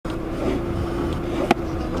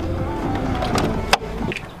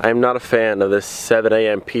I am not a fan of this 7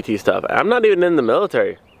 a.m. PT stuff. I'm not even in the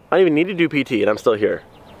military. I don't even need to do PT and I'm still here.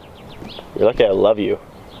 You're lucky I love you.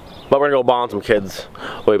 But we're gonna go ball on some kids.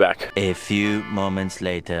 We'll be back. A few moments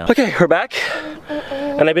later. Okay, we're back.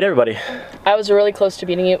 And I beat everybody. I was really close to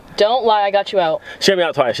beating you. Don't lie, I got you out. She got me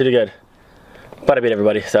out twice, she did good. But I beat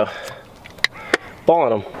everybody, so.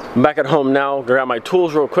 Ball on them. I'm back at home now. Grab my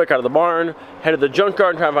tools real quick out of the barn. Head to the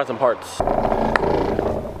junkyard and try and find some parts.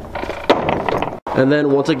 And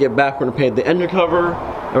then once I get back, we're gonna paint the ender cover.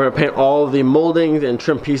 And we're gonna paint all of the moldings and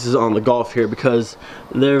trim pieces on the Golf here because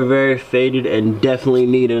they're very faded and definitely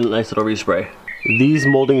need a nice little respray. These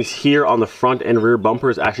moldings here on the front and rear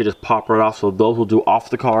bumpers actually just pop right off, so those will do off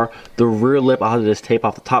the car. The rear lip, I'll have to just tape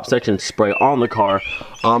off the top section and spray on the car.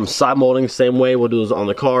 Side moldings, same way, we'll do those on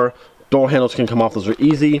the car. Door handles can come off, those are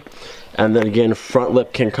easy. And then again, front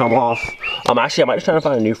lip can come off. Actually, I might just try to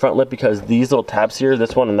find a new front lip because these little tabs here,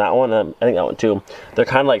 this one and that one, I think that one too, they're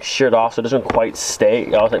kind of like sheared off, so it doesn't quite stay.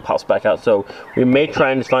 It always like pops back out. So we may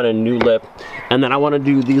try and just find a new lip. And then I want to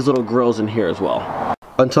do these little grills in here as well.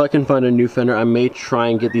 Until I can find a new fender, I may try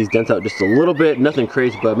and get these dents out just a little bit. Nothing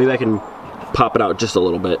crazy, but maybe I can pop it out just a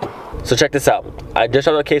little bit. So check this out. I just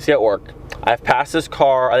shot the Casey at work. I've passed this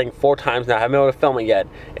car, I think 4 times now. I haven't been able to film it yet.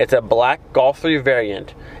 It's a black Golf 3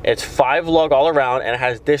 variant. It's 5 lug all around and it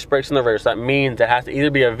has disc brakes in the rear. So that means it has to either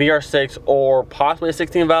be a VR6 or possibly a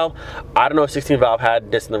 16 valve. I don't know if 16 valve had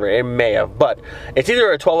disc in the rear. It may have, but it's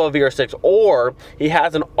either a 12 valve VR6 or he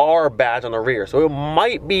has an R badge on the rear. So it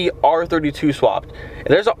might be R32 swapped. If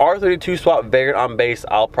there's an R32 swap variant on base,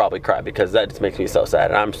 I'll probably cry because that just makes me so sad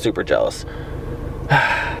and I'm super jealous.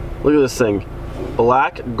 Look at this thing.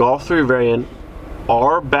 Black Golf 3 variant,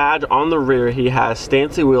 R badge on the rear. He has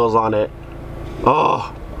Stanley wheels on it.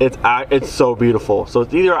 Oh, it's so beautiful. So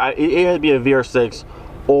it's either it has to be a VR6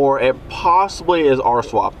 or it possibly is R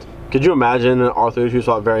swapped. Could you imagine an R32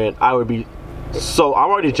 swap variant? I would be so, I'm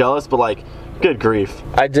already jealous, but like, good grief.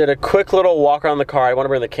 I did a quick little walk around the car. I want to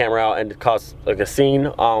bring the camera out and cause like a scene.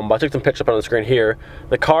 But I took some pictures up on the screen here.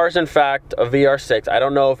 The car is in fact a VR6. I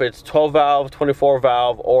don't know if it's 12 valve, 24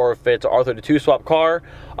 valve, or if it's an R32 swap car.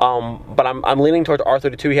 But I'm leaning towards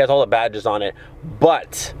R32. He has all the badges on it.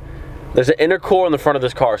 But there's an intercooler in the front of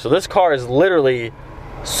this car. So this car is literally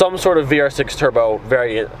some sort of VR6 turbo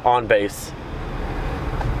variant on base.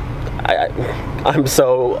 I'm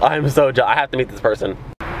so jealous. I have to meet this person.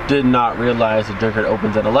 Did not realize the junkyard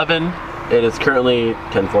opens at 11. It is currently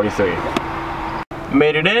 10:43.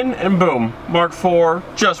 Made it in and boom, Mark IV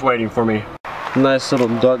just waiting for me. Nice little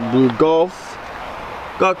dark blue Golf.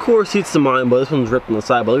 Got cooler seats than mine, but this one's ripped on the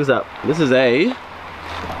side. But look at that. This is a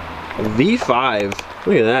V5.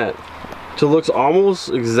 Look at that. So it looks almost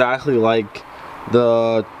exactly like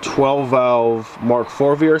the 12 valve Mark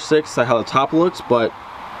IV VR6. That's how the top looks, but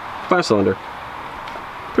 5-cylinder.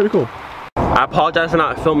 Pretty cool. I apologize for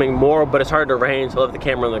not filming more, but it's hard to arrange, so I left the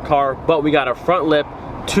camera in the car. But we got a front lip,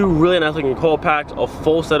 2 really nice looking coil packs, a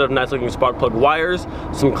full set of nice looking spark plug wires,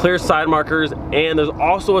 some clear side markers, and there's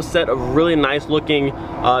also a set of really nice looking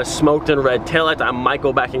smoked and red taillights I might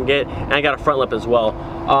go back and get, and I got a front lip as well.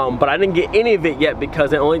 But I didn't get any of it yet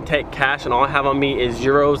because they only take cash and all I have on me is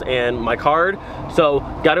euros and my card. So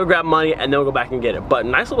gotta go grab money and then we'll go back and get it. But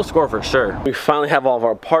nice little score for sure. We finally have all of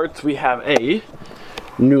our parts. We have a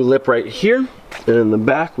new lip right here, and in the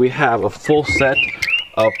back we have a full set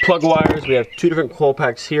of plug wires. We have 2 different coil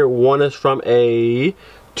packs here. One is from a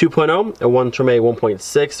 2.0 and one's from a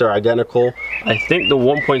 1.6. They're identical. I think the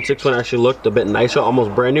 1.6 one actually looked a bit nicer,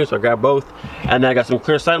 almost brand new, so I grabbed both. And then I got some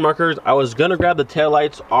clear side markers. I was gonna grab the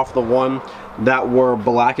taillights off the one that were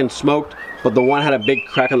black and smoked, but the one had a big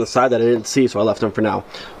crack on the side that I didn't see, so I left them for now.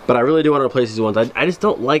 But I really do want to replace these ones. I just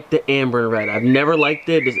don't like the amber and red. I've never liked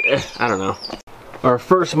it. I don't know. Our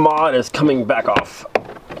first mod is coming back off.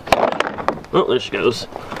 Oh, there she goes.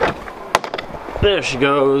 There she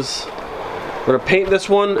goes. We're gonna paint this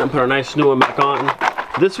one and put a nice new one back on.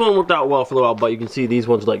 This one worked out well for a little while, but you can see these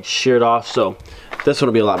ones like sheared off, so this one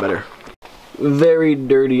will be a lot better. Very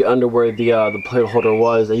dirty under where the plate holder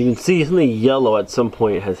was, and you can see something yellow at some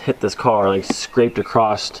point has hit this car, like scraped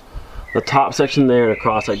across the top section there and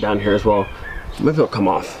across like down here as well. Maybe it'll come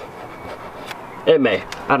off. It may,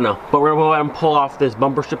 I don't know. But we're gonna go ahead and pull off this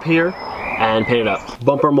bumper strip here and paint it up.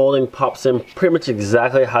 Bumper molding pops in pretty much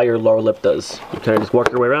exactly how your lower lip does. You kind of just work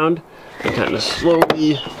your way around and kind of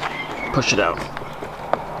slowly push it out.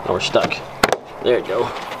 Now we're stuck. There you go.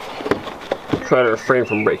 Try to refrain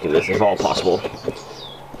from breaking this if all possible.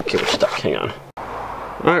 Okay, we're stuck, hang on.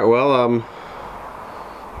 Alright, well,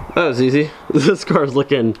 that was easy. This car's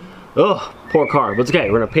looking, ugh, poor car, but it's okay.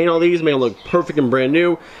 We're gonna paint all these, make it look perfect and brand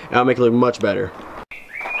new, and I'll make it look much better.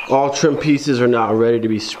 All trim pieces are now ready to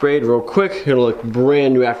be sprayed real quick. It'll look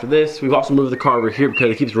brand new after this. We've also moved the car over here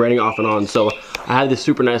because it keeps raining off and on. So I had this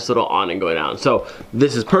super nice little awning going down. So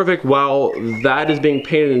this is perfect. While that is being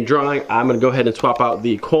painted and drying, I'm gonna go ahead and swap out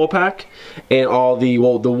the coil pack and all the, I'm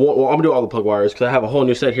gonna do all the plug wires because I have a whole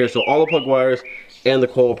new set here. So all the plug wires and the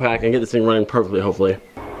coil pack and get this thing running perfectly, hopefully.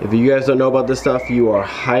 If you guys don't know about this stuff, you are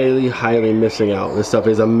highly, highly missing out. This stuff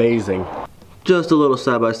is amazing. Just a little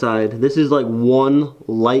side by side. This is like one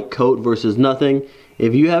light coat versus nothing.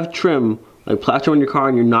 If you have trim, like plaster on your car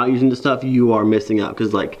and you're not using this stuff, you are missing out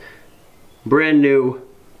because like brand new,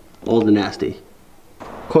 old and nasty.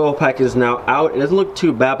 Coil pack is now out. It doesn't look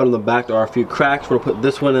too bad, but on the back there are a few cracks. We're gonna put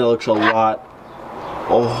this one in, it looks a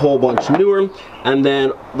whole bunch newer. And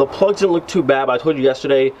then the plugs didn't look too bad, but I told you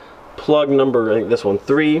yesterday, plug number, I think this one,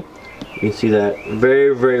 3. You can see that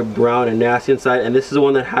very, very brown and nasty inside. And this is the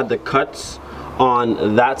one that had the cuts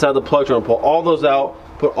on that side of the plug. So we're gonna pull all those out,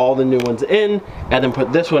 put all the new ones in, and then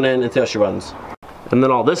put this one in and see how she runs. And then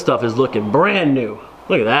all this stuff is looking brand new.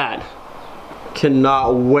 Look at that.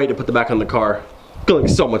 Cannot wait to put the back on the car. Looking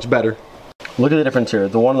so much better. Look at the difference here.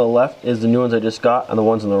 The one on the left is the new ones I just got, and the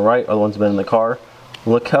ones on the right are the ones that have been in the car.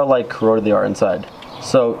 Look how like corroded they are inside.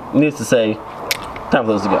 So needless to say, time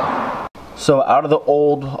for those to go. So out of the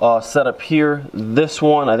old setup here, this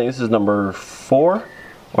one, I think this is number 4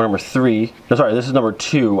 or number 3. No, sorry, this is number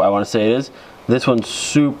 2, I want to say it is. This one's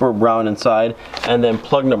super brown inside. And then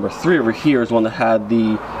plug number 3 over here is one that had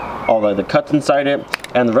all the cuts inside it.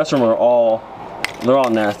 And the rest of them are they're all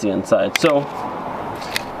nasty inside. So,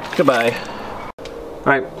 goodbye. All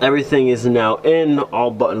right, everything is now in, all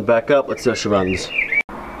buttoned back up. Let's see how she runs.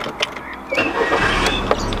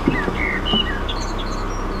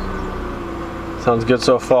 Sounds good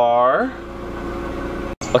so far.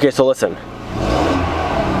 Okay, so listen.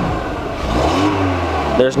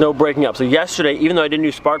 There's no breaking up. So yesterday, even though I didn't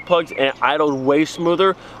use spark plugs and it idled way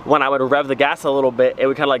smoother, when I would rev the gas a little bit, it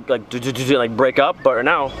would kind of like break up. But right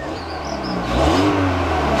now,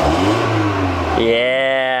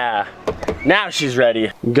 yeah, now she's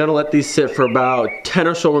ready. I'm gonna let these sit for about 10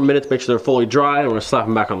 or so more minutes, make sure they're fully dry, and I'm gonna slap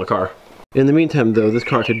them back on the car. In the meantime though, this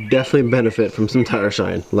car could definitely benefit from some tire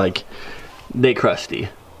shine. Like, they crusty.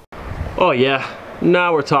 Oh yeah,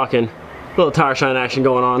 now we're talking. A little tire shine action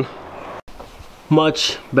going on.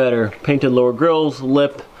 Much better. Painted lower grills,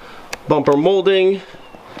 lip, bumper molding,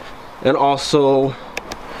 and also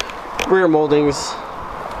rear moldings.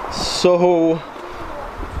 So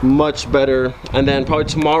much better. And then probably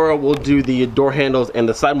tomorrow we'll do the door handles and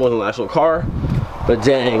the side molding on the actual car. But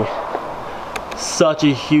dang, such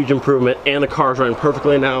a huge improvement, and the car's running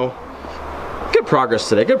perfectly now. Good progress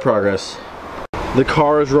today, good progress. The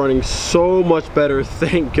car is running so much better,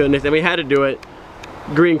 thank goodness. And we had to do it.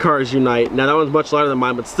 Green cars unite. Now that one's much lighter than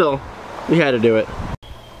mine, but still, we had to do it.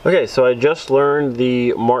 Okay, so I just learned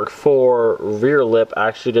the Mark IV rear lip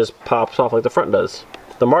actually just pops off like the front does.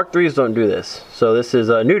 The Mark IIIs don't do this, so this is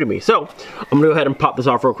new to me. So I'm gonna go ahead and pop this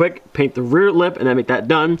off real quick, paint the rear lip, and then make that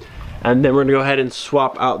done. And then we're gonna go ahead and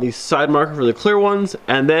swap out the side marker for the clear ones,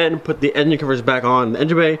 and then put the engine covers back on the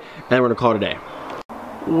engine bay, and we're gonna call it a day.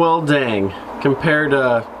 Well dang, compared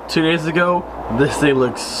to 2 days ago, this thing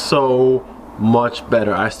looks so much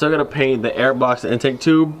better. I still gotta paint the air box and intake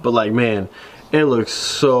tube, but like man, it looks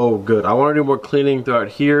so good. I want to do more cleaning throughout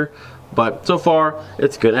here, but so far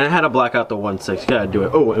it's good. And I had to black out the 1.6. Gotta do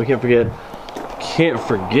it. Oh, and we can't forget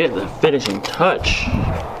the finishing touch.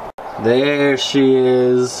 There she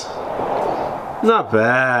is. Not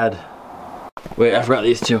bad. Wait, I forgot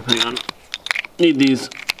these two. Hang on. Need these.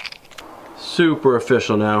 Super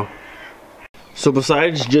official now. So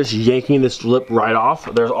besides just yanking this lip right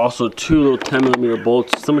off, there's also 2 little 10mm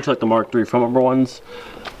bolts, similar to like the Mark III front bumper ones,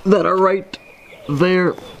 that are right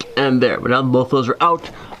there and there. But now that both of those are out,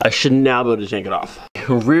 I should now be able to yank it off.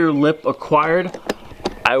 Rear lip acquired.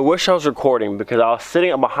 I wish I was recording because I was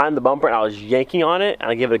sitting behind the bumper and I was yanking on it, and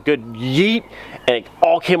I gave it a good yeet, and it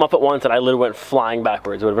all came up at once, and I literally went flying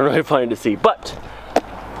backwards. It would have been really funny to see, but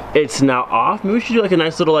it's now off. Maybe we should do like a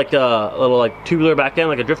nice little tubular back end,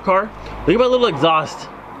 like a drift car. Look at my little exhaust.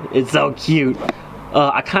 It's so cute.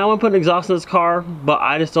 I kind of want to put an exhaust in this car, but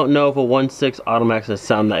I just don't know if a 1.6 automatic's gonna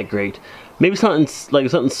sound that great. Maybe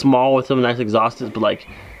something small with some nice exhausts, but like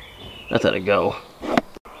that's how to go.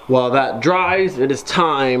 While that dries, it is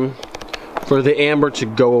time for the amber to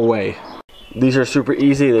go away. These are super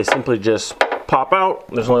easy. They simply just pop out.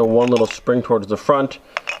 There's only one little spring towards the front.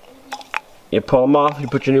 You pull them off, you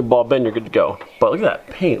put your new bulb in, you're good to go. But look at that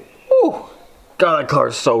paint. Ooh, God, that car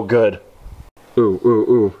is so good. Ooh,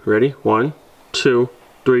 ooh, ooh. Ready? 1, 2,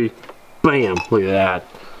 3, bam. Look at that.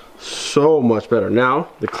 So much better. Now,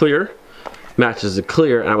 the clear. matches the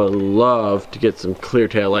clear, and I would love to get some clear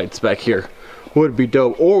tail lights back here. Would be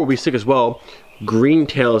dope. Or would be sick as well, green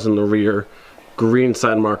tails in the rear, green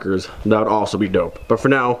side markers. That would also be dope. But for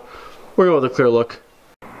now, we're going with a clear look.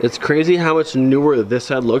 It's crazy how much newer this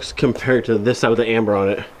side looks compared to this side with the amber on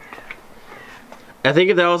it. I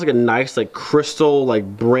think if that was like a nice like crystal, like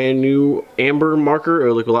brand new amber marker, it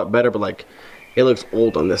would look a lot better, but like it looks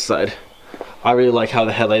old on this side. I really like how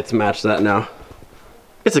the headlights match that now.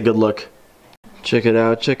 It's a good look. Check it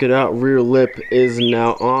out, check it out. Rear lip is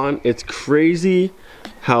now on. It's crazy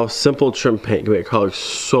how simple trim paint can make a car look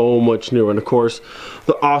so much newer. And of course,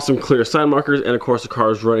 the awesome clear side markers, and of course the car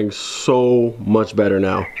is running so much better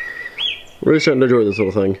now. Really starting to enjoy this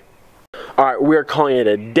little thing. Alright, we are calling it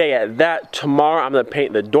a day at that. Tomorrow I'm going to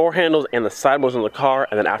paint the door handles and the side mirrors on the car,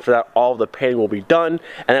 and then after that all of the painting will be done,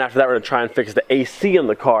 and then after that we're going to try and fix the AC in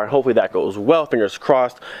the car, and hopefully that goes well, fingers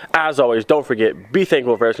crossed. As always, don't forget, be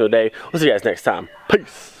thankful for every single day. We'll see you guys next time.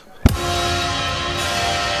 Peace!